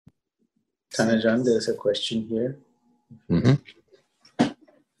Tanajan, there's a question here. Mm-hmm.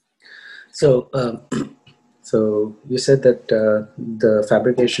 So, so you said that the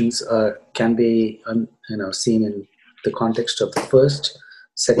fabrications can be, seen in the context of the first,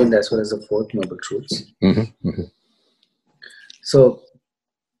 second, as well as the fourth noble truths. Mm-hmm. Mm-hmm. So,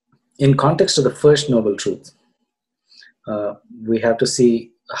 in context of the first noble truth, we have to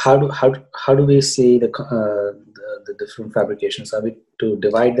see how do we see the different fabrications? Are we to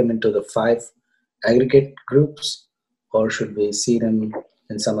divide them into the 5 aggregate groups, or should we see them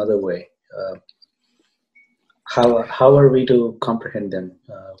in some other way? How are we to comprehend them?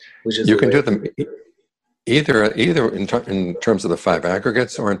 Which is You can do them either in terms of the 5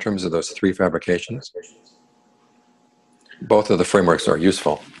 aggregates or in terms of those 3 fabrications. Both of the frameworks are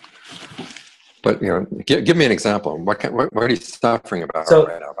useful. But give me an example. What are you suffering about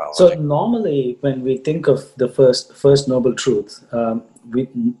right now, biology? So normally, when we think of the first noble truth,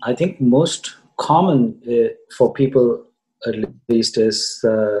 I think most common for people, at least, is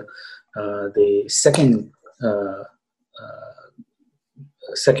the second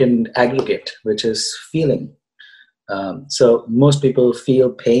aggregate, which is feeling. So most people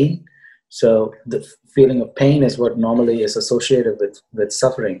feel pain. So the feeling of pain is what normally is associated with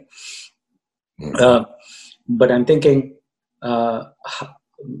suffering. But I'm thinking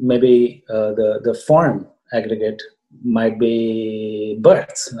maybe the form aggregate might be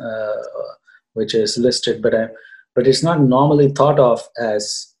birth, which is listed, but it's not normally thought of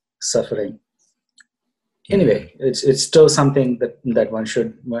as suffering. Anyway, it's still something that one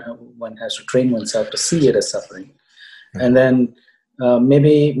has to train oneself to see it as suffering, and then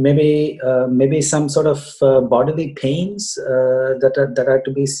maybe some sort of bodily pains that are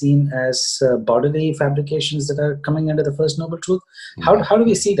to be seen as bodily fabrications that are coming under the first noble truth. How do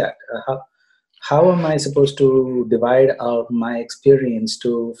we see that? How am I supposed to divide out my experience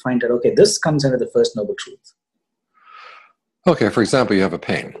to find out, okay, this comes under the first noble truth? Okay, for example, you have a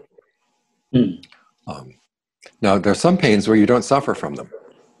pain. Now, there are some pains where you don't suffer from them.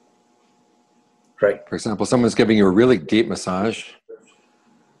 Right. For example, someone's giving you a really deep massage,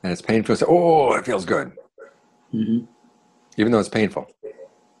 and it's painful. So, oh, it feels good. Mm-hmm. Even though it's painful.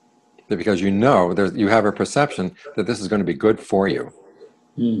 Because you have a perception that this is going to be good for you.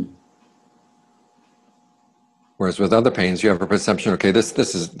 Whereas with other pains, you have a perception, okay, this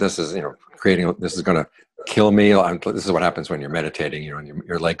is creating, this is going to kill me. This is what happens when you're meditating, and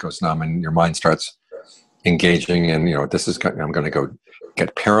your leg goes numb and your mind starts engaging, and I'm going to go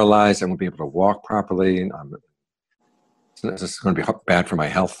get paralyzed. I won't be able to walk properly. This is going to be bad for my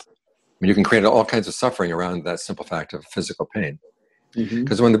health. I mean, you can create all kinds of suffering around that simple fact of physical pain.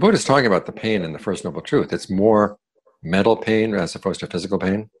 Because when the Buddha is talking about the pain in the First Noble Truth, it's more mental pain as opposed to physical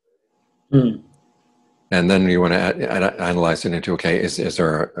pain. And then you want to analyze it into, okay, is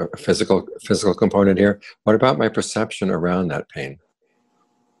there a physical component here? What about my perception around that pain?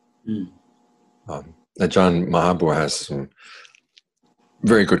 John Mahabua has some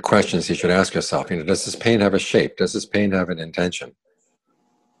very good questions you should ask yourself. Does this pain have a shape? Does this pain have an intention?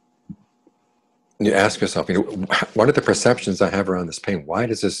 You ask yourself, what are the perceptions I have around this pain? Why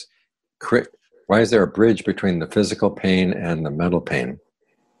is there a bridge between the physical pain and the mental pain?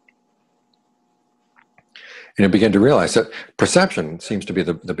 And you begin to realize that perception seems to be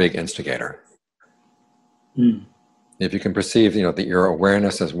the big instigator. If you can perceive, that your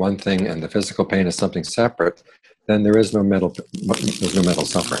awareness as one thing and the physical pain as something separate, then there's no mental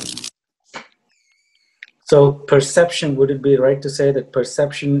suffering. So perception, would it be right to say that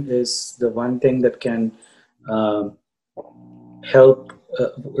perception is the one thing that can help,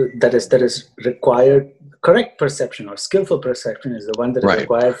 that is required, correct perception or skillful perception is the one that is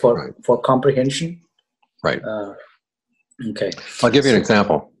required for comprehension? Right. Okay. I'll give you an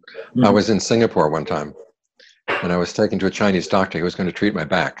example. I was in Singapore one time, and I was taken to a Chinese doctor who was going to treat my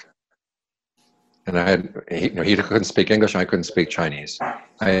back. And he couldn't speak English, and I couldn't speak Chinese.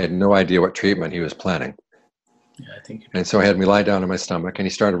 I had no idea what treatment he was planning. Yeah, and so he had me lie down on my stomach, and he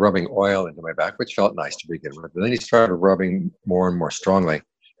started rubbing oil into my back, which felt nice to begin with. But then he started rubbing more and more strongly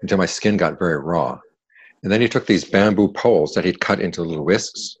until my skin got very raw. And then he took these bamboo poles that he'd cut into little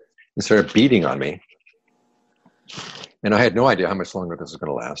whisks and started beating on me. And I had no idea how much longer this was going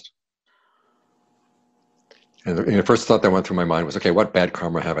to last. And the first thought that went through my mind was, okay, what bad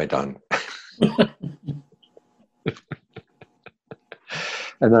karma have I done?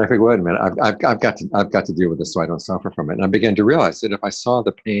 And then I figured, wait a minute, I've got to deal with this so I don't suffer from it. And I began to realize that if I saw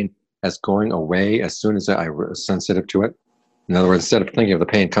the pain as going away as soon as I was sensitive to it, in other words, instead of thinking of the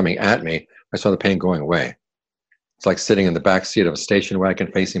pain coming at me, I saw the pain going away. It's like sitting in the back seat of a station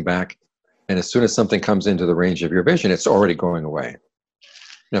wagon facing back. And as soon as something comes into the range of your vision, it's already going away.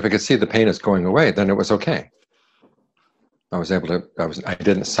 And if I could see the pain is going away, then it was okay. I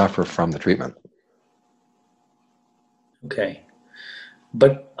didn't suffer from the treatment. Okay.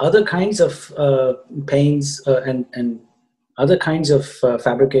 But other kinds of pains and other kinds of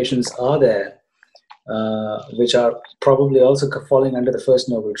fabrications are there, which are probably also falling under the first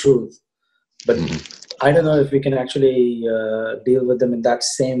noble truth. But I don't know if we can actually deal with them in that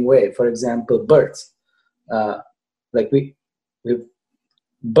same way. For example, birth.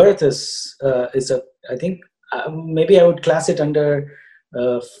 Birth is a, I think maybe I would class it under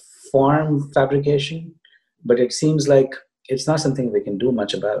form fabrication, but it seems like it's not something we can do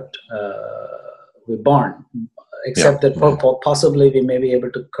much about. We're born, except that possibly we may be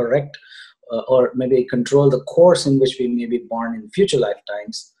able to correct or maybe control the course in which we may be born in future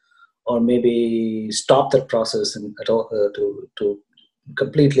lifetimes, or maybe stop that process at all, to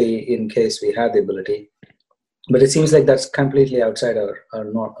completely, in case we have the ability. But it seems like that's completely outside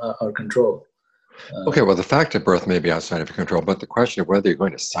our control. Okay, well, the fact of birth may be outside of your control, but the question of whether you're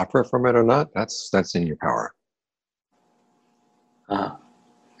going to suffer from it or not, that's in your power.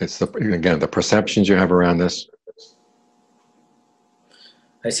 It's the perceptions you have around this.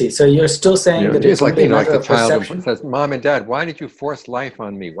 I see. So you're still saying that it's like, like the child who says, "Mom and Dad, why did you force life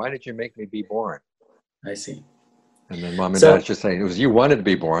on me? Why did you make me be born?" I see. And then Mom and Dad just saying, "It was you wanted to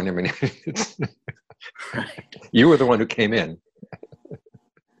be born." I mean, right. You were the one who came in.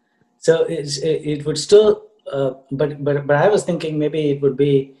 So it would still, but I was thinking maybe it would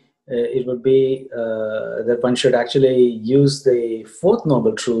be that one should actually use the fourth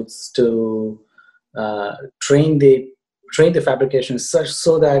noble truths to train the fabrication such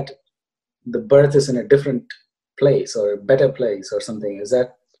so that the birth is in a different place or a better place or something. Is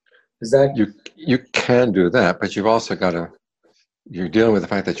that you can do that, but you've also got to, you're dealing with the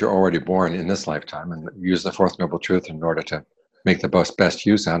fact that you're already born in this lifetime, and use the fourth noble truth in order to make the best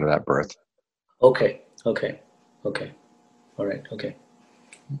use out of that birth. Okay. All right. Okay.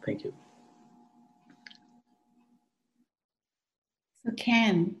 Thank you. So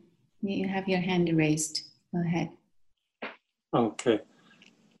Ken, you have your hand raised. Go ahead. Okay.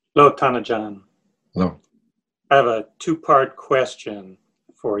 Hello, Tanajan. Hello. I have a two-part question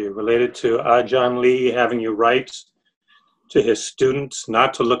for you related to Ajahn Lee having you write to his students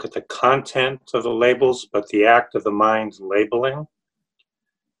not to look at the content of the labels, but the act of the mind's labeling.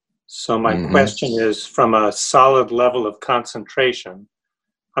 So my question is, from a solid level of concentration,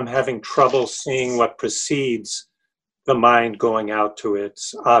 I'm having trouble seeing what precedes the mind going out to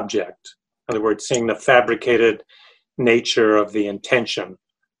its object. In other words, seeing the fabricated nature of the intention.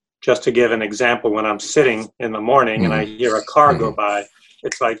 Just to give an example, when I'm sitting in the morning and I hear a car go by,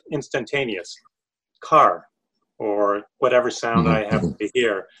 it's like instantaneous. Car, or whatever sound I happen to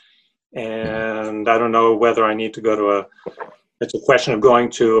hear. And I don't know whether I need to go to it's a question of going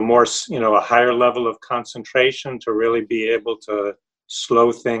to a more, a higher level of concentration to really be able to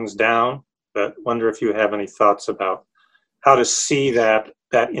slow things down. But wonder if you have any thoughts about how to see that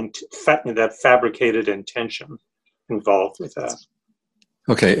fabricated intention involved with that.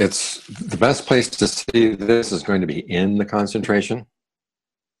 Okay, it's the best place to see this is going to be in the concentration.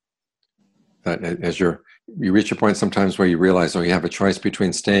 That as you reach a point sometimes where you realize, you have a choice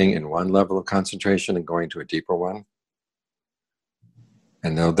between staying in one level of concentration and going to a deeper one.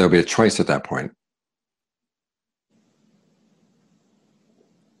 And there'll be a choice at that point.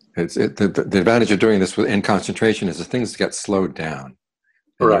 The advantage of doing this in concentration is the things get slowed down.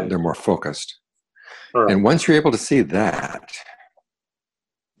 And right. They're more focused. Right. And once you're able to see that,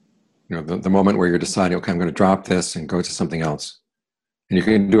 the moment where you're deciding, okay, I'm going to drop this and go to something else. And you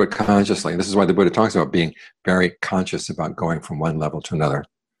can do it consciously. This is why the Buddha talks about being very conscious about going from one level to another.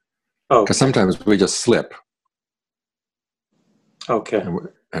 Because sometimes we just slip. Okay.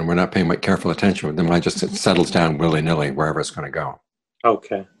 And we're not paying careful attention. The mind just settles down willy-nilly wherever it's going to go.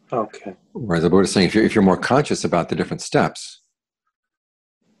 Okay. Whereas the Buddha is saying, if you're more conscious about the different steps,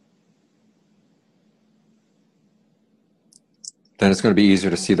 then it's going to be easier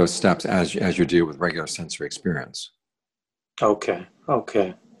to see those steps as you deal with regular sensory experience. Okay,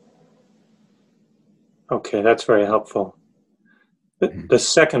 that's very helpful. The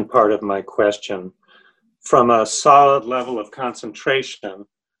second part of my question, from a solid level of concentration,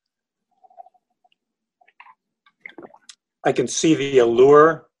 I can see the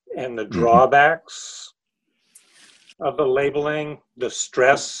allure and the drawbacks of the labeling, the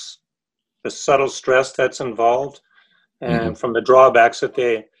stress, the subtle stress that's involved, and from the drawbacks that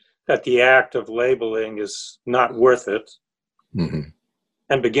the act of labeling is not worth it.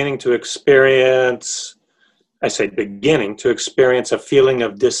 And beginning to experience a feeling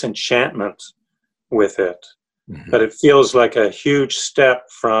of disenchantment with it. but it feels like a huge step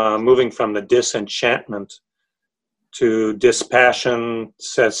from moving from the disenchantment to dispassion,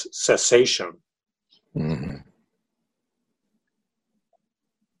 cessation. Mm-hmm.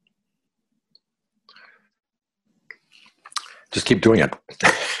 Just keep doing it.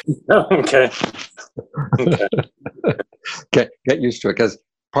 Okay. Okay. Get used to it, because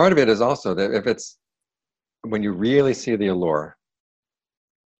part of it is also that if it's when you really see the allure,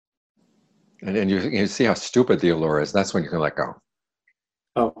 and you see how stupid the allure is, that's when you can let go.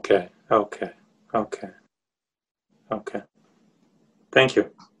 Okay. Okay. Okay. Okay. Thank you.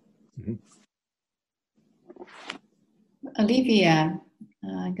 Mm-hmm. Olivia,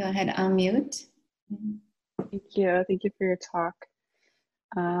 go ahead, unmute. Thank you. Thank you for your talk.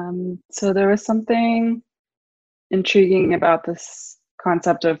 So there was something intriguing about this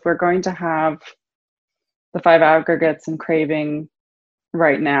concept of we're going to have the 5 aggregates and craving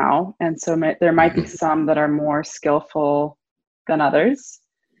right now. And so there might be some that are more skillful than others.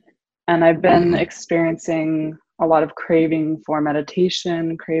 And I've been experiencing a lot of craving for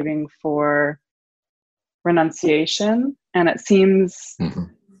meditation, craving for renunciation. And it seems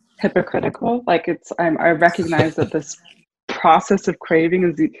hypocritical. Like I recognize that this process of craving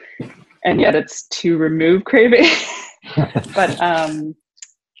is, and yet it's to remove craving. But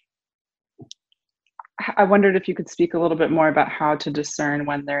I wondered if you could speak a little bit more about how to discern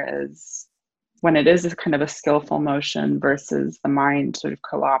when it is a kind of a skillful motion versus the mind sort of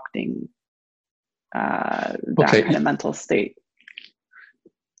co-opting that kind of mental state.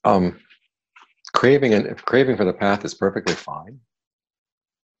 Craving for the path is perfectly fine.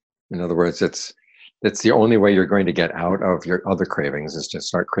 In other words, it's the only way you're going to get out of your other cravings is to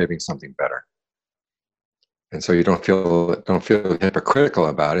start craving something better. And so you don't feel hypocritical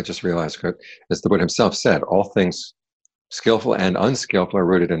about it. Just realize, as the Buddha himself said, all things skillful and unskillful are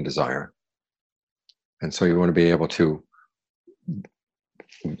rooted in desire. And so you want to be able to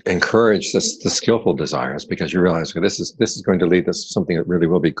encourage the skillful desires, because you realize, this is going to lead to something that really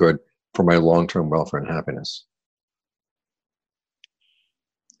will be good for my long-term welfare and happiness.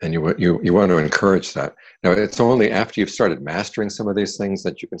 And you want to encourage that. Now, it's only after you've started mastering some of these things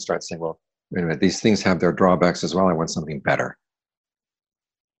that you can start saying, well, wait a minute, these things have their drawbacks as well. I want something better.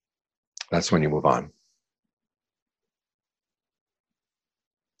 That's when you move on.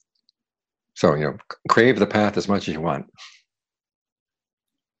 So, crave the path as much as you want.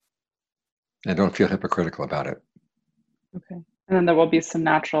 And don't feel hypocritical about it. Okay. And then there will be some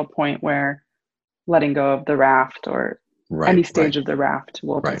natural point where letting go of the raft or any stage of the raft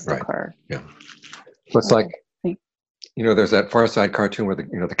will just occur. Yeah. So it's like, there's that Far Side cartoon where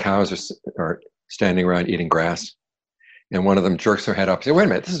the cows are standing around eating grass, and one of them jerks their head up and says, wait a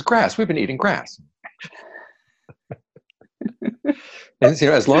minute, this is grass. We've been eating grass. And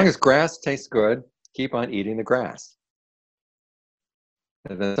as long as grass tastes good, keep on eating the grass.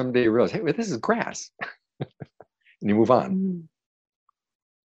 And then someday you realize, hey, this is grass. And you move on.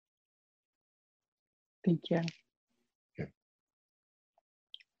 Thank you.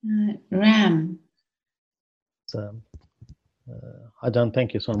 Ram. Ajahn,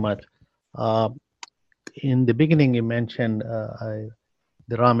 thank you so much. In the beginning, you mentioned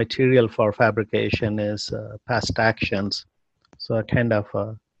the raw material for fabrication is past actions. So I kind of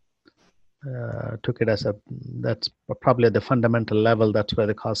took it as that's probably at the fundamental level, that's where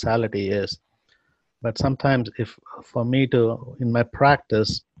the causality is. But sometimes for me to, in my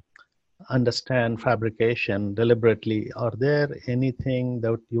practice, understand fabrication deliberately, are there anything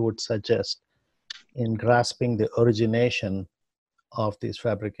that you would suggest in grasping the origination of these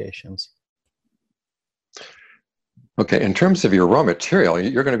fabrications? Okay, in terms of your raw material,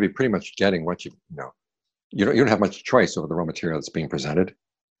 you're going to be pretty much getting what you know. You don't have much choice over the raw material that's being presented.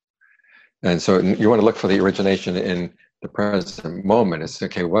 And so you want to look for the origination in the present moment. It's,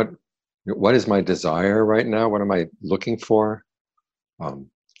 okay, what is my desire right now? What am I looking for?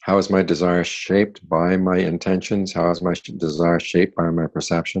 How is my desire shaped by my intentions? How is my desire shaped by my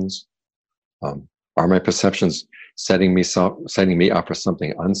perceptions? Are my perceptions setting me up for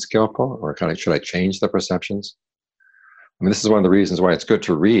something unskillful, or should I change the perceptions? I mean, this is one of the reasons why it's good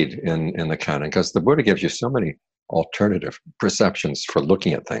to read in the canon, because the Buddha gives you so many alternative perceptions for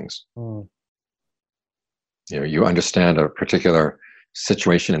looking at things. You understand a particular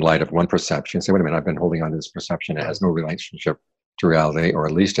situation in light of one perception and say, wait a minute, I've been holding on to this perception. It has no relationship to reality, or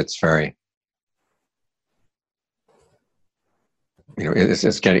at least it's very,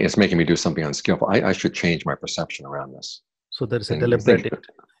 it's making me do something unskillful. I should change my perception around this. So there's a deliberate,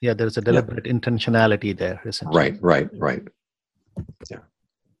 there's a deliberate intentionality there, essentially. Right. Yeah.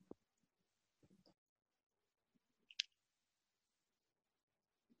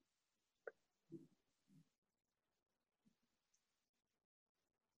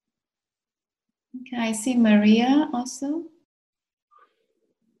 Okay, I see Maria also.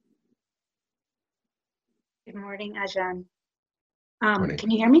 Good morning, Ajahn. Morning.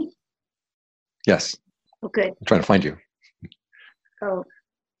 Can you hear me? Yes. Oh, good. I'm trying to find you. Oh,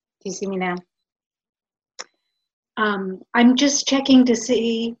 do you see me now? I'm just checking to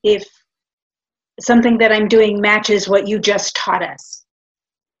see if something that I'm doing matches what you just taught us.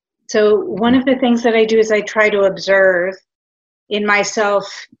 So one of the things that I do is I try to observe in myself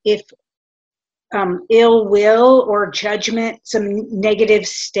if ill will or judgment, some negative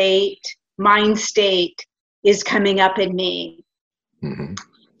state, mind state is coming up in me. Mm-hmm.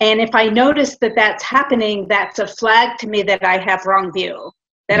 And if I notice that that's happening, that's a flag to me that I have wrong view,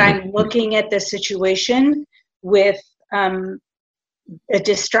 that Mm-hmm. I'm looking at the situation with a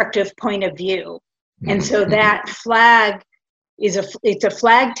destructive point of view. And so that flag it's a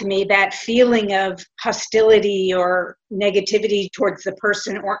flag to me, that feeling of hostility or negativity towards the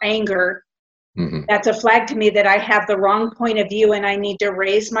person or anger. Mm-hmm. That's a flag to me that I have the wrong point of view and I need to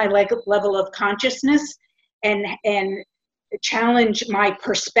raise my level of consciousness and challenge my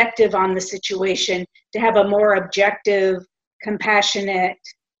perspective on the situation to have a more objective, compassionate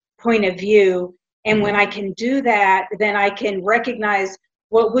point of view. And when I can do that, then I can recognize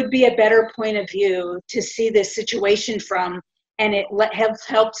what would be a better point of view to see this situation from, and it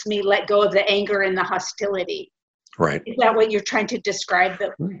helps me let go of the anger and the hostility. Right. Is that what you're trying to describe?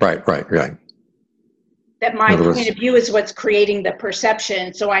 Right. That my In other words, point of view is what's creating the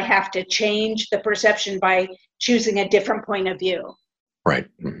perception, so I have to change the perception by choosing a different point of view. right.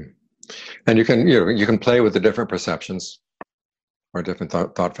 Mm-hmm. And you can play with the different perceptions or different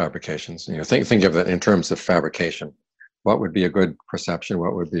thought fabrications. Think of it in terms of fabrication. What would be a good perception?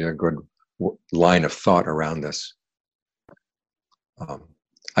 What would be a good line of thought around this?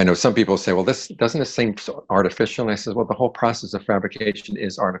 I know some people say, well, doesn't this seem so artificial? And I said, well, the whole process of fabrication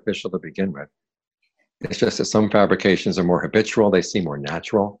is artificial to begin with. It's just that some fabrications are more habitual. They seem more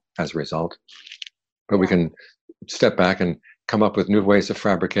natural as a result. But we can step back and come up with new ways of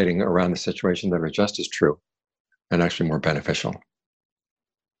fabricating around the situation that are just as true and actually more beneficial.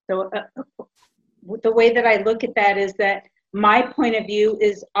 So the way that I look at that is that my point of view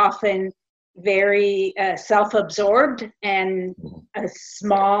is often very self-absorbed and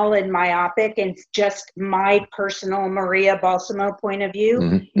small and myopic, and just my personal Maria Balsamo point of view.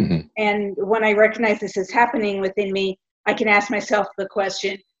 Mm-hmm. And when I recognize this is happening within me, I can ask myself the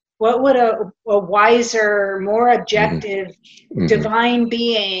question, what would a wiser, more objective, divine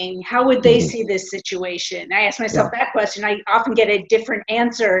being, how would they see this situation? I ask myself that question. I often get a different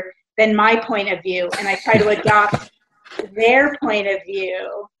answer than my point of view, and I try to adopt their point of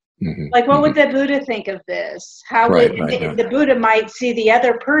view. Like, what would the Buddha think of this? How would the Buddha might see the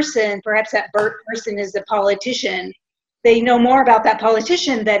other person, perhaps that person is a politician. They know more about that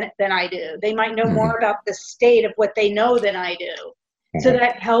politician than I do. They might know more about the state of what they know than I do. So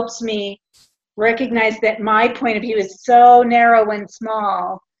that helps me recognize that my point of view is so narrow and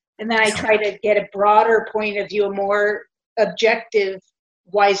small. And then I try to get a broader point of view, a more objective,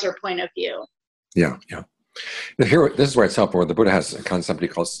 wiser point of view. Yeah. Here, this is where it's helpful. Where the Buddha has a concept he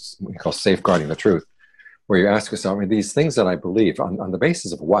calls safeguarding the truth, where you ask yourself, these things that I believe, on the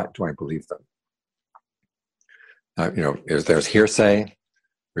basis of what do I believe them? There's hearsay,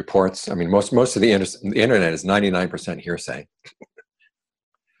 reports. Most of the internet is 99% hearsay.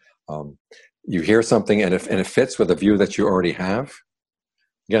 You hear something, and it fits with a view that you already have.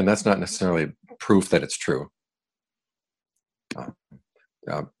 Again, that's not necessarily proof that it's true.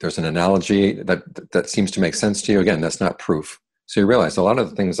 There's an analogy that seems to make sense to you. Again, that's not proof. So you realize a lot of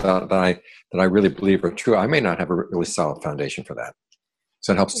the things that I really believe are true, I may not have a really solid foundation for that.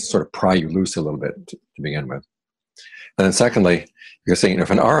 So it helps to sort of pry you loose a little bit to begin with. And then secondly, you're saying,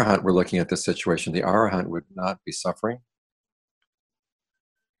 if an arahant were looking at this situation, the arahant would not be suffering.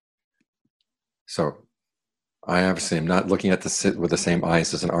 So I obviously am not looking at this with the same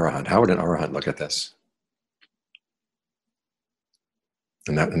eyes as an arahant. How would an arahant look at this?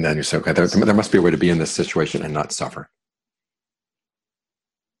 And then you say, okay, there must be a way to be in this situation and not suffer.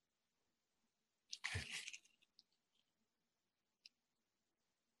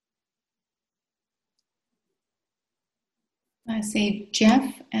 I see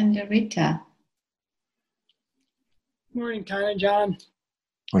Jeff and Rita. Morning, Tyler, John,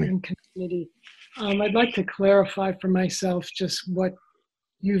 Morning. and community. I'd like to clarify for myself just what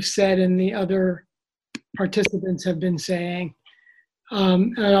you've said and the other participants have been saying.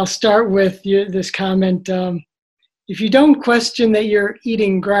 And I'll start with this comment. If you don't question that you're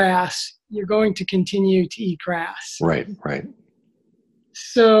eating grass, you're going to continue to eat grass. Right.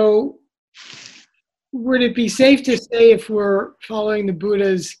 So would it be safe to say, if we're following the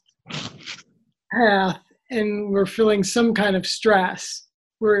Buddha's path and we're feeling some kind of stress,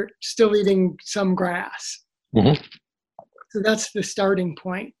 we're still eating some grass. Mm-hmm. So that's the starting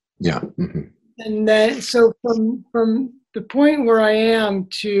point. Yeah. Mm-hmm. And then, so from the point where I am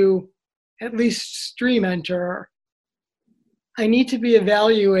to at least stream enterer, I need to be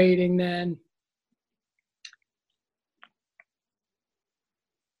evaluating then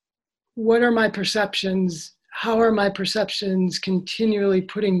what are my perceptions? How are my perceptions continually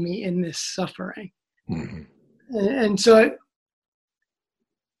putting me in this suffering? Mm-hmm. And so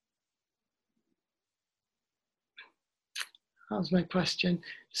how's my question?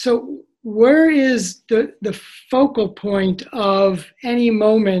 So where is the focal point of any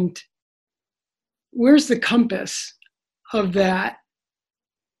moment? Where's the compass of that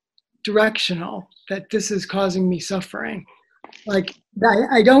directional, that this is causing me suffering? Like,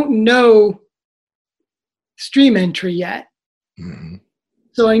 I don't know stream entry yet. Mm-hmm.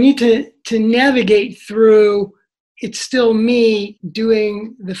 So I need to navigate through, it's still me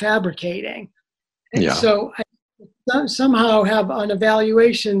doing the fabricating. And Yeah. so I somehow have an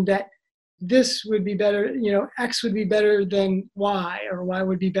evaluation that this would be better, X would be better than Y, or Y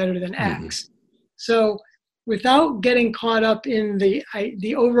would be better than X. Mm-hmm. So without getting caught up in the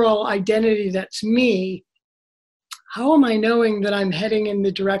overall identity that's me, how am I knowing that I'm heading in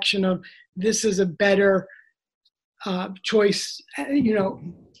the direction of this is a better choice,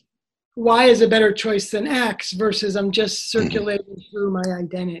 Y is a better choice than X, versus I'm just circulating through my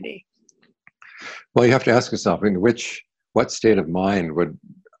identity? Well, you have to ask yourself, what state of mind would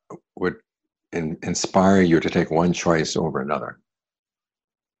inspire you to take one choice over another?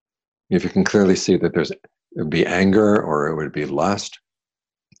 If you can clearly see that it would be anger, or it would be lust,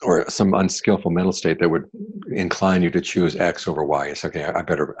 or some unskillful mental state that would incline you to choose X over Y, it's okay, I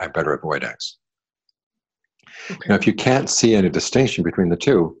better avoid X. Okay. Now, if you can't see any distinction between the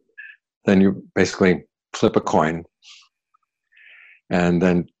two, then you basically flip a coin and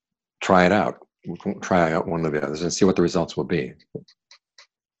then try it out. Try out one of the others and see what the results will be.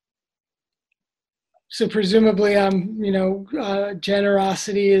 So presumably,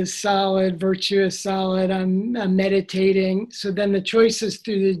 generosity is solid, virtue is solid. I'm meditating. So then the choices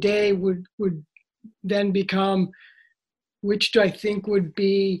through the day would then become, which do I think would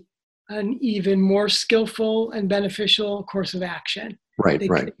be an even more skillful and beneficial course of action? Right.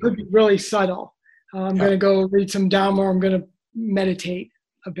 It could be really subtle. I'm going to go read some Dhamma, or I'm going to meditate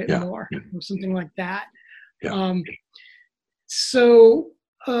a bit more, or something like that. Yeah.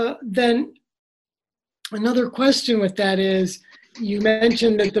 Then another question with that is, you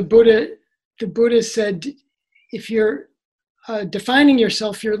mentioned that the Buddha said, if you're defining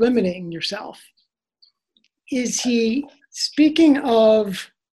yourself, you're limiting yourself. Is he speaking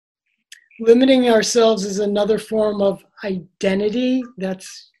of limiting ourselves as another form of identity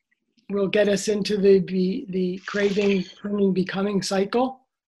will get us into the craving, clinging, becoming cycle?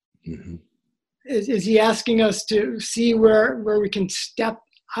 Mm-hmm. Is he asking us to see where we can step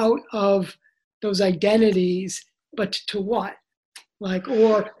out of those identities, but to what? Like,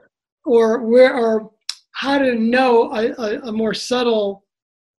 or how to know a more subtle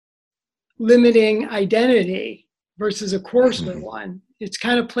limiting identity versus a coarser one? It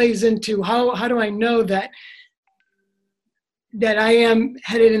kind of plays into how do I know that I am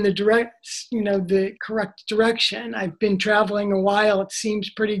headed in the correct direction? I've been traveling a while. It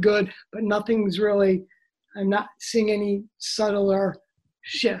seems pretty good, but I'm not seeing any subtler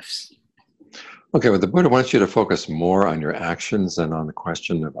shifts. Okay, well, the Buddha wants you to focus more on your actions than on the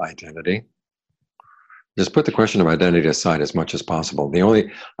question of identity. Just put the question of identity aside as much as possible. The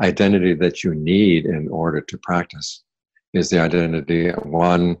only identity that you need in order to practice is the identity of,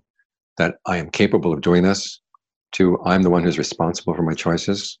 one, that I am capable of doing this. Two, I'm the one who's responsible for my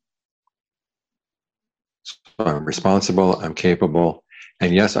choices. So I'm responsible, I'm capable,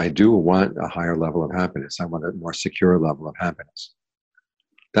 and yes, I do want a higher level of happiness. I want a more secure level of happiness.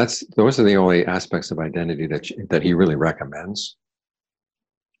 Those are the only aspects of identity that he really recommends.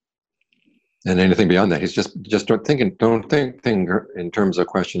 And anything beyond that, he's just don't think in terms of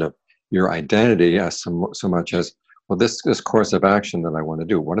question of your identity as so much as, well, this course of action that I want to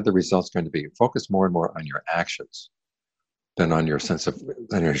do, what are the results going to be? Focus more and more on your actions than on your sense of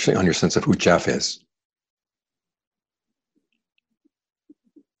who Jeff is.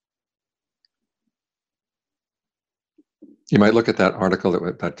 You might look at that article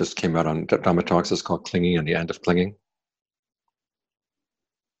that just came out on Dhamma Talks. It's called "Clinging and the End of Clinging."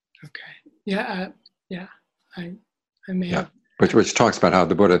 Okay. Yeah. I may have. Which talks about how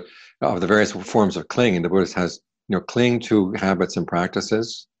the Buddha, of the various forms of clinging, the Buddha has, cling to habits and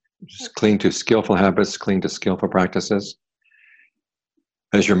practices, just cling to skillful habits, cling to skillful practices.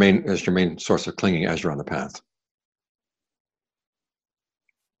 as your main source of clinging as you're on the path.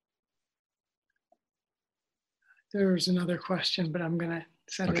 There's another question, but I'm going to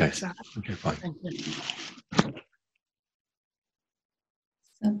set it aside. Okay, fine. Thank you.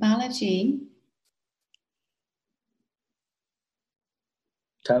 So Balaji.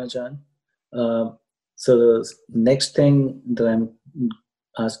 Tanajan. So the next thing that I'm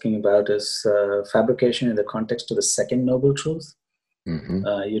asking about is fabrication in the context of the second noble truth. Mm-hmm.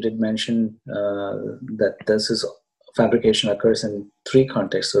 You did mention that fabrication occurs in three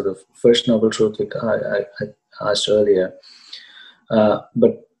contexts. So the first noble truth I asked earlier,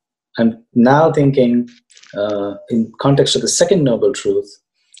 but I'm now thinking in context of the second noble truth.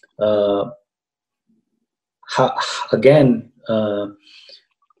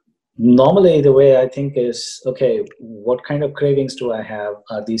 Normally the way I think is, okay, what kind of cravings do I have?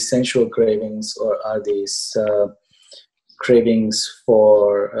 Are these sensual cravings, or are these cravings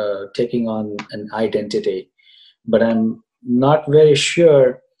for taking on an identity? But I'm not very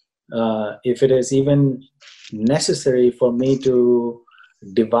sure if it is even necessary for me to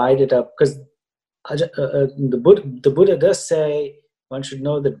divide it up, because the Buddha does say one should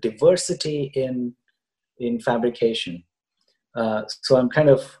know the diversity in fabrication. So I'm kind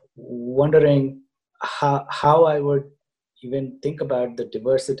of wondering how I would even think about the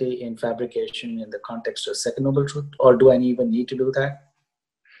diversity in fabrication in the context of second noble truth, or do I even need to do that?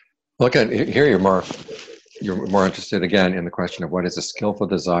 Well, again, here you're more interested again in the question of what is a skillful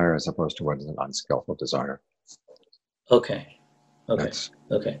desire as opposed to what is an unskillful desire. Okay.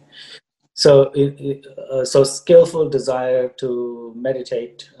 So, so skillful desire to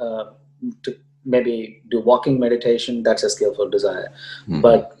meditate, to maybe do walking meditation, that's a skillful desire. Mm-hmm.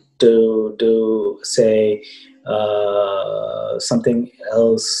 But to do, say, something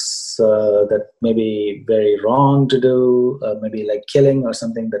else that may be very wrong to do, maybe like killing or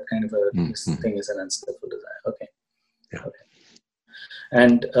something, that kind of a thing is an unskillful desire. Okay. Yeah. Okay.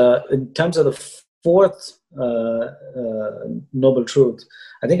 And in terms of the fourth noble truth,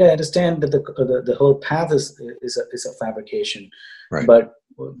 I think I understand that the whole path is a fabrication. Right. But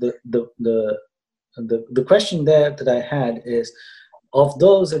the question there that I had is, of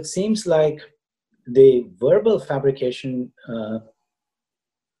those, it seems like the verbal fabrication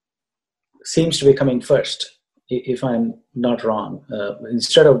seems to be coming first, if I'm not wrong,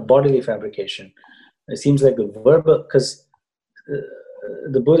 instead of bodily fabrication. It seems like the verbal, because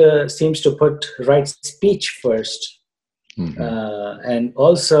the Buddha seems to put right speech first. Mm-hmm. And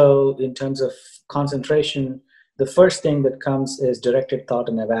also in terms of concentration, the first thing that comes is directed thought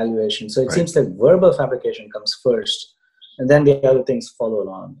and evaluation. So it seems like verbal fabrication comes first, and then the other things follow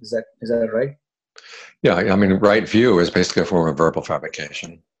along. Is that right? Yeah, I mean, right view is basically a form of verbal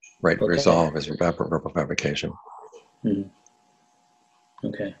fabrication. Right resolve is verbal fabrication. Mm-hmm.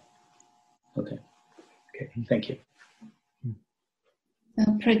 Okay. Thank you.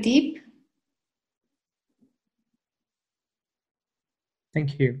 Pradeep.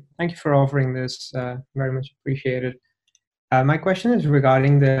 Thank you for offering this. Very much appreciated. My question is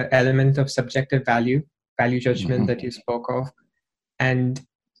regarding the element of subjective value judgment that you spoke of, and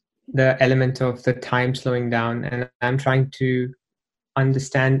the element of the time slowing down. And I'm trying to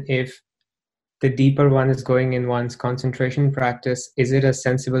understand if the deeper one is going in one's concentration practice, is it a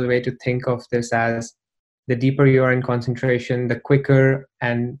sensible way to think of this as the deeper you are in concentration, the quicker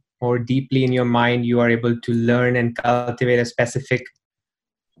and more deeply in your mind you are able to learn and cultivate a specific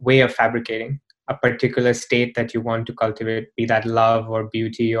way of fabricating a particular state that you want to cultivate, be that love or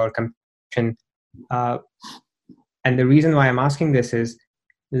beauty or compassion. And the reason why I'm asking this is,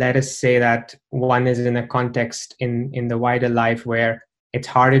 let us say that one is in a context in the wider life where it's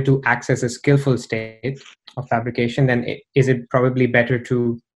harder to access a skillful state of fabrication, then is it probably better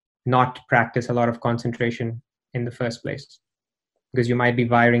to not practice a lot of concentration in the first place? Because you might be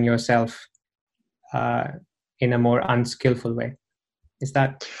wiring yourself in a more unskillful way. Is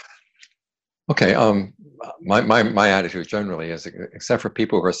that? Okay. My attitude generally is, except for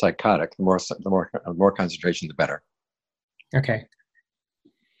people who are psychotic, the more concentration, the better. Okay.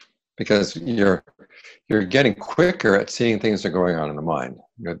 Because you're getting quicker at seeing things that are going on in the mind.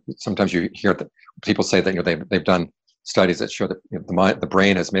 Sometimes you hear that people say that they've done studies that show that the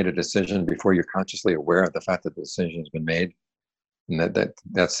brain has made a decision before you're consciously aware of the fact that the decision has been made, and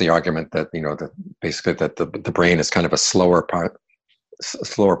that's the argument that basically that the brain is kind of a slower part.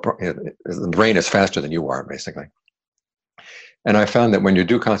 The brain is faster than you are, basically. And I found that when you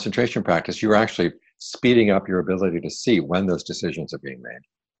do concentration practice, you're actually speeding up your ability to see when those decisions are being made.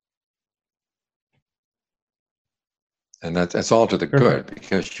 And that's all to the good,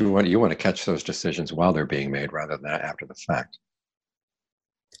 because you want to catch those decisions while they're being made rather than after the fact.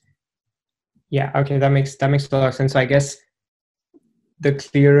 Yeah, okay, that makes a lot of sense. So I guess the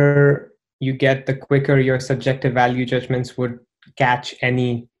clearer you get, the quicker your subjective value judgments would catch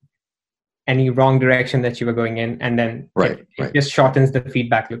any wrong direction that you were going in, and then it just shortens the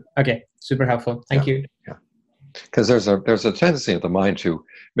feedback loop. Okay, super helpful. Thank you. Yeah, because there's a tendency of the mind to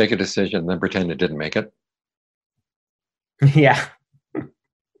make a decision and then pretend it didn't make it. Yeah.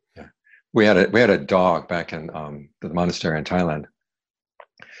 Yeah. We had a dog back in the monastery in Thailand,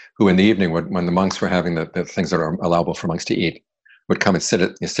 who in the evening when the monks were having the things that are allowable for monks to eat, would come and sit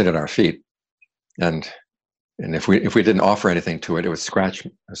at our feet, and if we didn't offer anything to it, it would scratch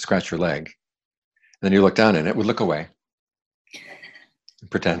your leg, and then you look down and it would look away, and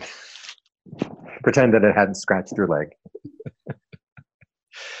pretend that it hadn't scratched your leg.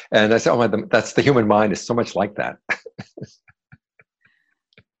 And I said, oh my, that's the human mind is so much like that.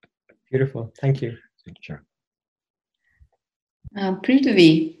 Beautiful. Thank you. Sure.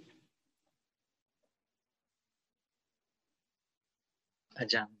 Prithvi.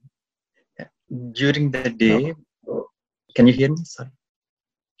 Ajahn, during the day, can you hear me? Sorry.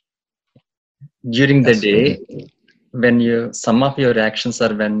 During the day, when some of your actions,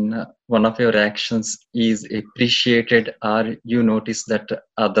 or when one of your actions is appreciated, or you notice that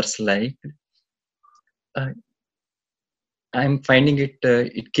others like, I'm finding it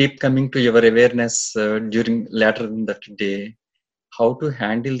keep coming to your awareness during later in that day. How to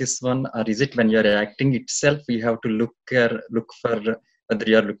handle this one, or is it when you're acting itself you have to look for whether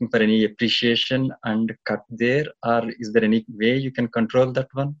you are looking for any appreciation and cut there, or is there any way you can control that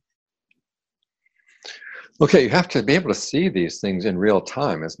one? Okay, you have to be able to see these things in real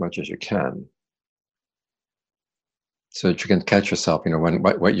time as much as you can, so that you can catch yourself. You know,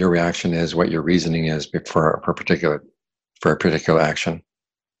 what your reaction is, what your reasoning is for a particular action.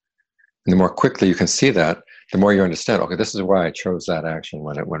 And the more quickly you can see that, the more you understand. Okay, this is why I chose that action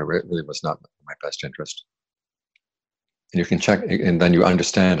when it really was not in my best interest. And you can check, and then you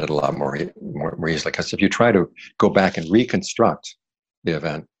understand it a lot more easily. Because if you try to go back and reconstruct the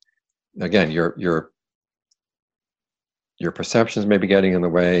event, again, your perceptions may be getting in the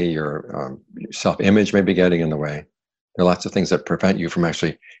way, your self-image may be getting in the way. There are lots of things that prevent you from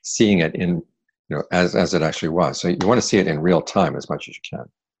actually seeing it in, as it actually was. So you want to see it in real time as much as you can.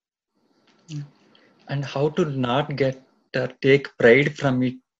 And how to not take pride from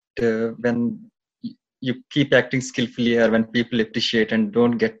it when you keep acting skillfully, or when people appreciate and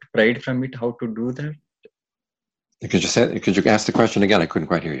don't get pride from it. How to do that? Could you ask the question again? I couldn't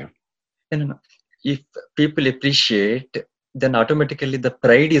quite hear you. No. If people appreciate, then automatically the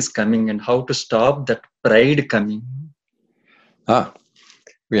pride is coming, and how to stop that pride coming?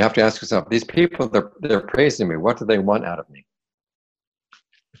 You have to ask yourself, these people, they're praising me. What do they want out of me?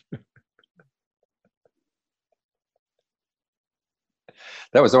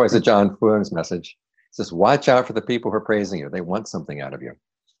 That was always a John Fuang's message. He says, watch out for the people who are praising you. They want something out of you.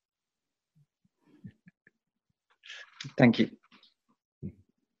 Thank you.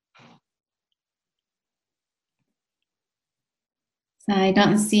 So I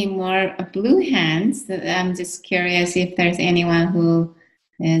don't see more blue hands. I'm just curious if there's anyone who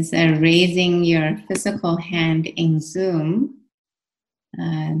is raising your physical hand in Zoom.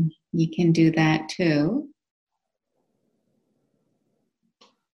 You can do that too.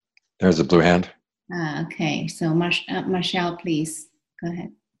 There's a blue hand. Okay, so Marshall, please go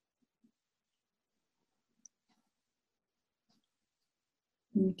ahead.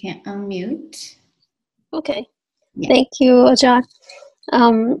 You can unmute. Okay. Yeah. Thank you, Ajahn.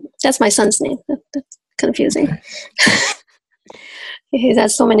 That's my son's name. That's confusing. He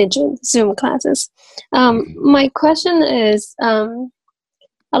has so many Zoom classes. My question is, a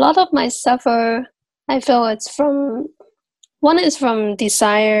lot of my suffer, I feel it's one is from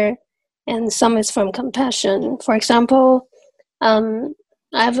desire and some is from compassion. For example, I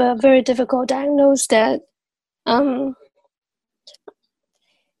have a very difficult diagnosis that trying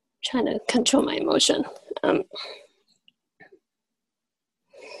to control my emotion.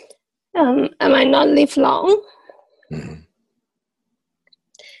 I might not live long. Mm-hmm.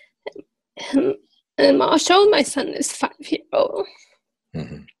 And Marshall, my son, is 5-year-old.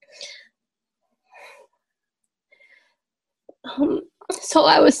 Mm-hmm. So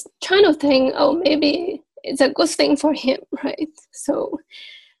I was trying to think, maybe it's a good thing for him, right? So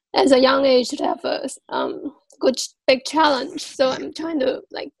as a young age to have a good big challenge. So I'm trying to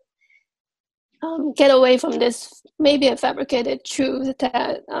get away from this, maybe a fabricated truth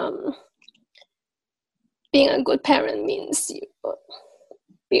that being a good parent means you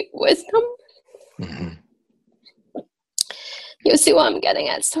be wisdom. Mm-hmm. You see what I'm getting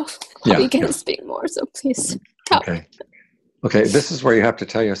at, so we can speak more. So please help. Okay. This is where you have to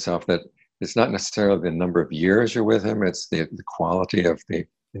tell yourself that it's not necessarily the number of years you're with him, it's the quality of the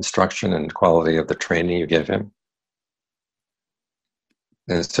instruction and quality of the training you give him.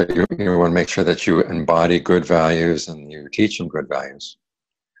 And so you want to make sure that you embody good values and you teach him good values.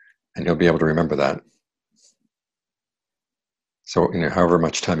 And you'll be able to remember that. So, however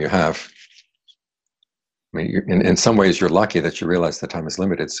much time you have, I mean, in some ways you're lucky that you realize the time is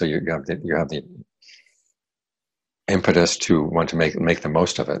limited, so you have the impetus to want to make the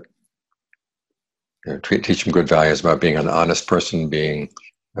most of it. Teach him good values about being an honest person, being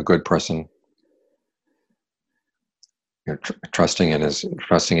a good person, trusting in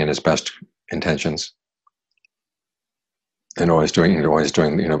his best intentions, and always doing,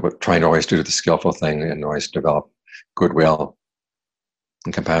 trying to always do the skillful thing and always develop goodwill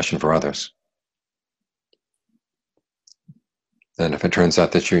and compassion for others. Then, if it turns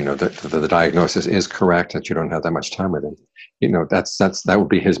out that the diagnosis is correct, that you don't have that much time with him, that would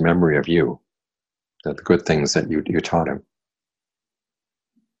be his memory of you, the good things that you taught him.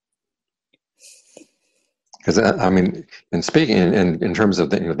 Because I mean, in speaking in terms of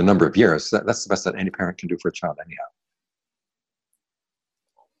the number of years, that's the best that any parent can do for a child, anyhow.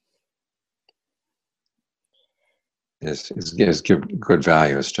 Is give good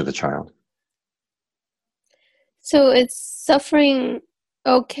values to the child. So it's suffering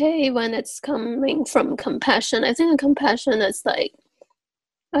okay when it's coming from compassion. I think compassion is like,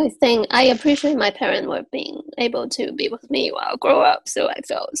 I think I appreciate my parents were being able to be with me while I grow up, so I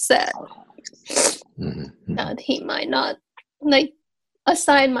felt sad that he might not, like,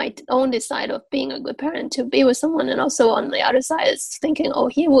 aside my own desire of being a good parent to be with someone, and also on the other side is thinking, oh,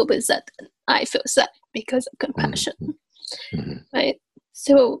 he will be sad, and I feel sad because of compassion, right?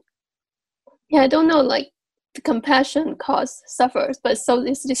 So, yeah, I don't know, like, the compassion cause suffers, but so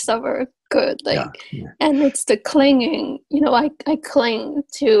is the suffer good, like, and it's the clinging, I cling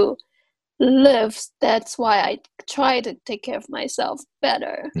to live. That's why I try to take care of myself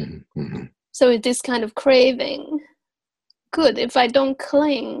better. So it's this kind of craving. Good. If I don't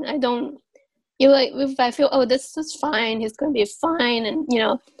cling, I don't, if I feel, oh, this is fine, he's going to be fine, and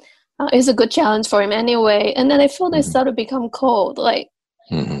it's a good challenge for him anyway, and then I feel they start to become cold, like,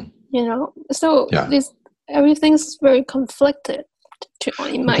 so this. Everything's very conflicted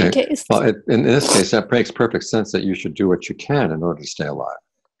in my case. Well, in this case, that makes perfect sense that you should do what you can in order to stay alive,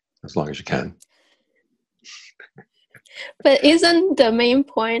 as long as you can. But isn't the main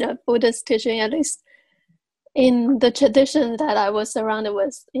point of Buddhist teaching, at least in the tradition that I was surrounded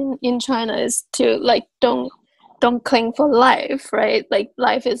with in China, is to, like, don't cling for life, right? Like,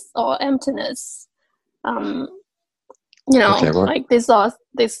 life is all emptiness. Like this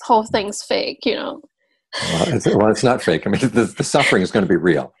whole thing's fake, Well, it's not fake. I mean, the suffering is going to be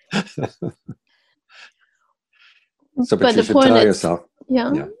real. But you should tell yourself,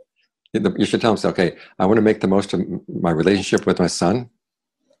 you should tell yourself, okay, I want to make the most of my relationship with my son,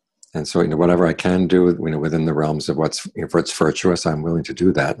 and so whatever I can do, within the realms of if it's virtuous, I'm willing to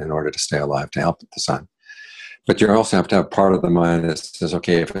do that in order to stay alive, to help the son. But you also have to have part of the mind that says,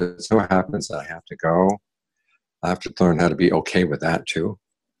 okay, if it so happens that I have to go, I have to learn how to be okay with that too.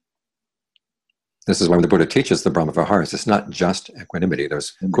 This is when the Buddha teaches the Brahma Viharas. It's not just equanimity.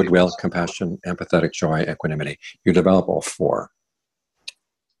 There's goodwill, compassion, empathetic joy, equanimity. You develop all four.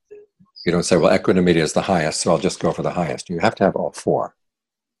 You don't say, well, equanimity is the highest, so I'll just go for the highest. You have to have all four.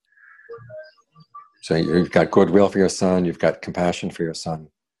 So you've got goodwill for your son. You've got compassion for your son.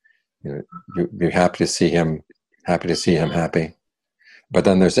 You're happy to see him happy. But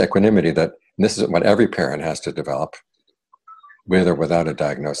then there's equanimity and this is what every parent has to develop, with or without a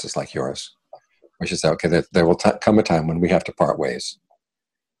diagnosis like yours. Which is, okay, there will come a time when we have to part ways.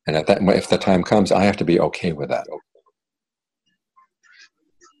 And if the time comes, I have to be okay with that.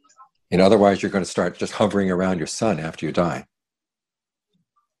 Otherwise, you're going to start just hovering around your son after you die.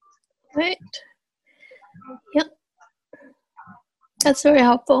 Right. Yep. That's very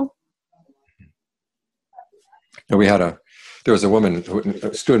helpful. And there was a woman,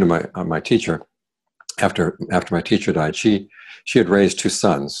 a student of my teacher. After my teacher died, she had raised two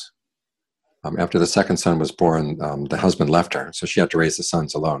sons. After the second son was born, the husband left her, so she had to raise the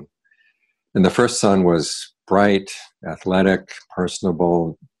sons alone. And the first son was bright, athletic,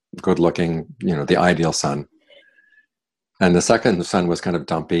 personable, good-looking, the ideal son. And the second son was kind of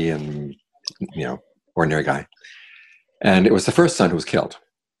dumpy and, ordinary guy. And it was the first son who was killed.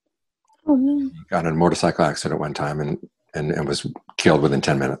 Oh, no. He got in a motorcycle accident one time and was killed within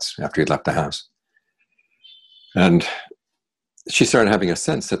 10 minutes after he'd left the house. And she started having a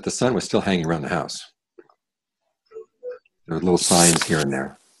sense that the son was still hanging around the house. There were little signs here and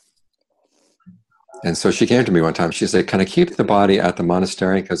there. And so she came to me one time. She said, can I keep the body at the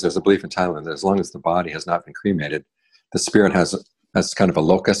monastery? Because there's a belief in Thailand that as long as the body has not been cremated, the spirit has kind of a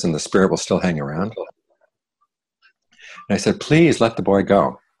locus and the spirit will still hang around. And I said, please let the boy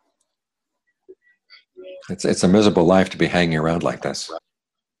go. It's a miserable life to be hanging around like this.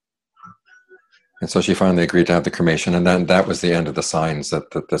 And so she finally agreed to have the cremation, and then that was the end of the signs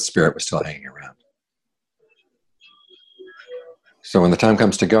that the spirit was still hanging around. So when the time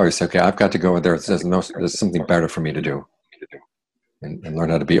comes to go, you say, okay, I've got to go. There's something better for me to do, and learn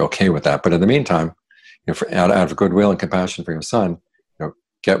how to be okay with that. But in the meantime, out of goodwill and compassion for your son,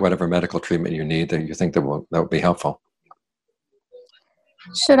 get whatever medical treatment you need that you think that will be helpful.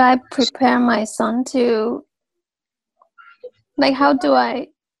 Should I prepare my son to, like, how do I,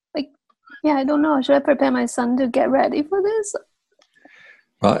 like, yeah, I don't know. Should I prepare my son to get ready for this?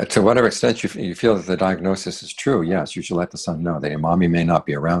 Well, to whatever extent you feel that the diagnosis is true, yes, you should let the son know that mommy may not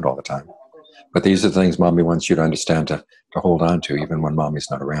be around all the time. But these are the things mommy wants you to understand to hold on to even when mommy's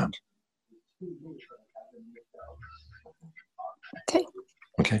not around. Okay.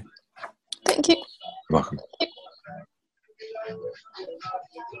 Okay. Thank you. You're welcome.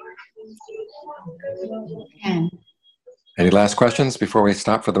 Any last questions before we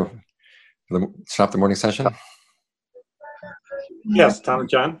stop for the morning session? Yes, Tom and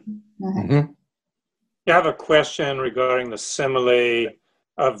John. Mm-hmm. I have a question regarding the simile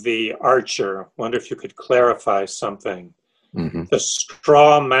of the archer. Wonder if you could clarify something. Mm-hmm. The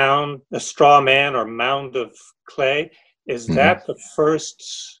straw man or mound of clay, is that the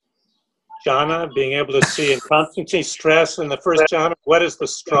first jhana, being able to see in constancy stress in the first jhana? What is the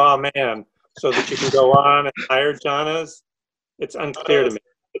straw man, so that you can go on and higher jhanas? It's unclear to me.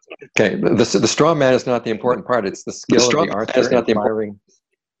 Okay, the straw man is not the important part. It's the skill of the archer in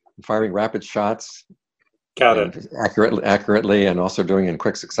firing rapid shots. Got it. Accurately, and also doing in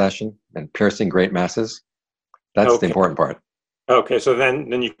quick succession and piercing great masses. That's the important part. Okay, so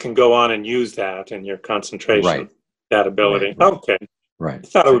then you can go on and use that in your concentration. Right. That ability. Right. Okay. Right. I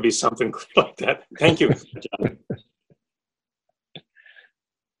thought it would be something like that. Thank you, John.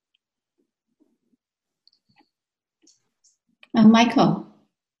 Michael.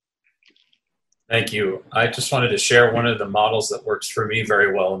 Thank you. I just wanted to share one of the models that works for me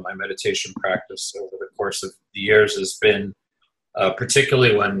very well in my meditation practice over the course of the years has been,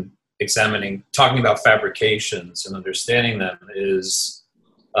 particularly when talking about fabrications and understanding them, is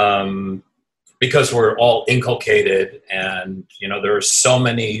because we're all inculcated, and there are so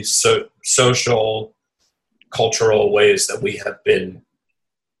many social, cultural ways that we have been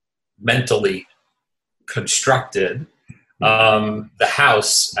mentally constructed. The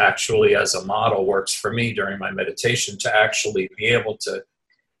house actually as a model works for me during my meditation to actually be able to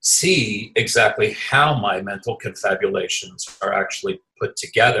see exactly how my mental confabulations are actually put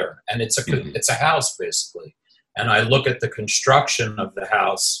together. And it's a house basically. And I look at the construction of the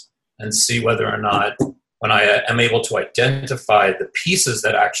house and see whether or not, when I am able to identify the pieces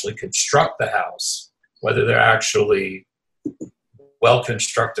that actually construct the house, whether they're actually well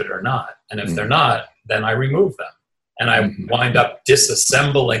constructed or not. And if they're not, then I remove them. And I wind up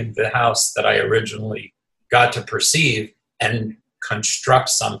disassembling the house that I originally got to perceive and construct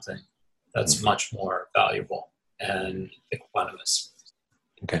something that's much more valuable and equanimous.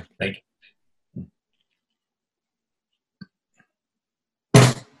 Okay. Thank you.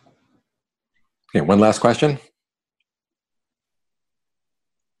 Okay, one last question.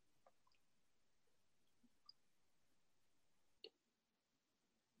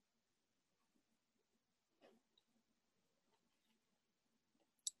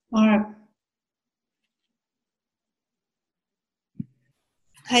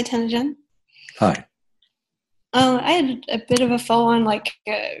 Hi, Tanajan. Hi. I had a bit of a follow-on,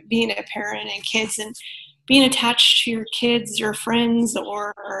 being a parent and kids, and being attached to your kids, your friends,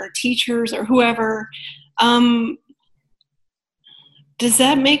 or teachers, or whoever. Does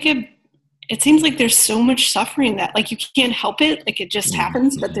that make it? It seems like there's so much suffering that, you can't help it, it just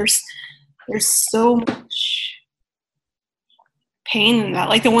happens. But there's so much pain in that.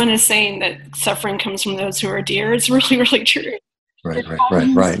 Like the one is saying that suffering comes from those who are dear. It's really, really true. Right.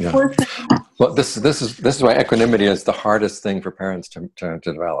 Yeah. Well, this is why equanimity is the hardest thing for parents to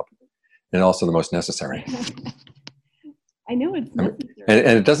develop, and also the most necessary. I know it's necessary.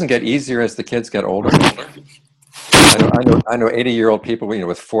 And it doesn't get easier as the kids get older. I know 80-year-old people,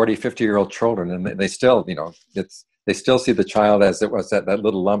 with 40, 50-year-old children, and they still, they still see the child as it was that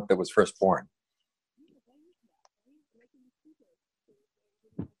little lump that was first born.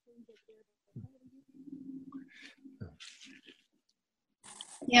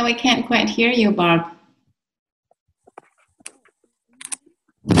 Yeah, we can't quite hear you, Barb.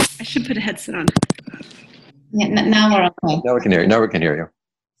 I should put a headset on. Yeah, now we're okay. Now we can hear you. Now we can hear you.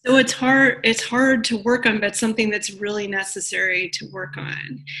 So it's hard to work on, but something that's really necessary to work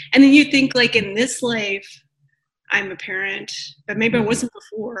on. And then you think, like, in this life, I'm a parent, but maybe I wasn't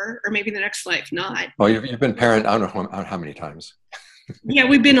before, or maybe the next life not. Well, you've been parent, I don't know how many times. Yeah,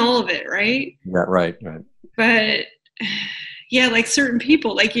 we've been all of it, right? Yeah, right. But yeah, like certain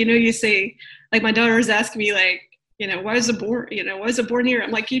people, like, you say, like, my daughter was asking me, like, why was it born here?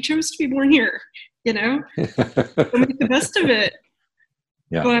 I'm like, you chose to be born here, so make the best of it.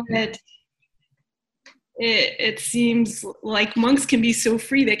 Yeah. But it seems like monks can be so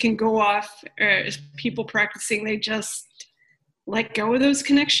free. They can go off, people practicing, they just let go of those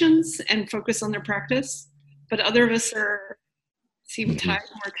connections and focus on their practice. But other of us seem tied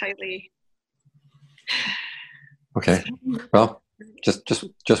more tightly. Okay. Well,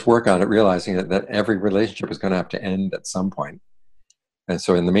 just work on it, realizing that every relationship is going to have to end at some point. And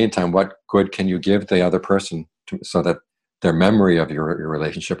so in the meantime, what good can you give the other person so that their memory of your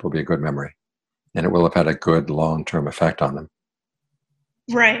relationship will be a good memory, and it will have had a good long-term effect on them.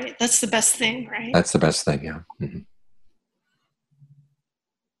 Right. That's the best thing, right? That's the best thing, yeah. Mm-hmm.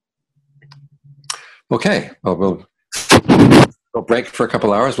 Okay. Well, we'll break for a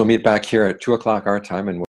couple hours. We'll meet back here at 2:00 our time, and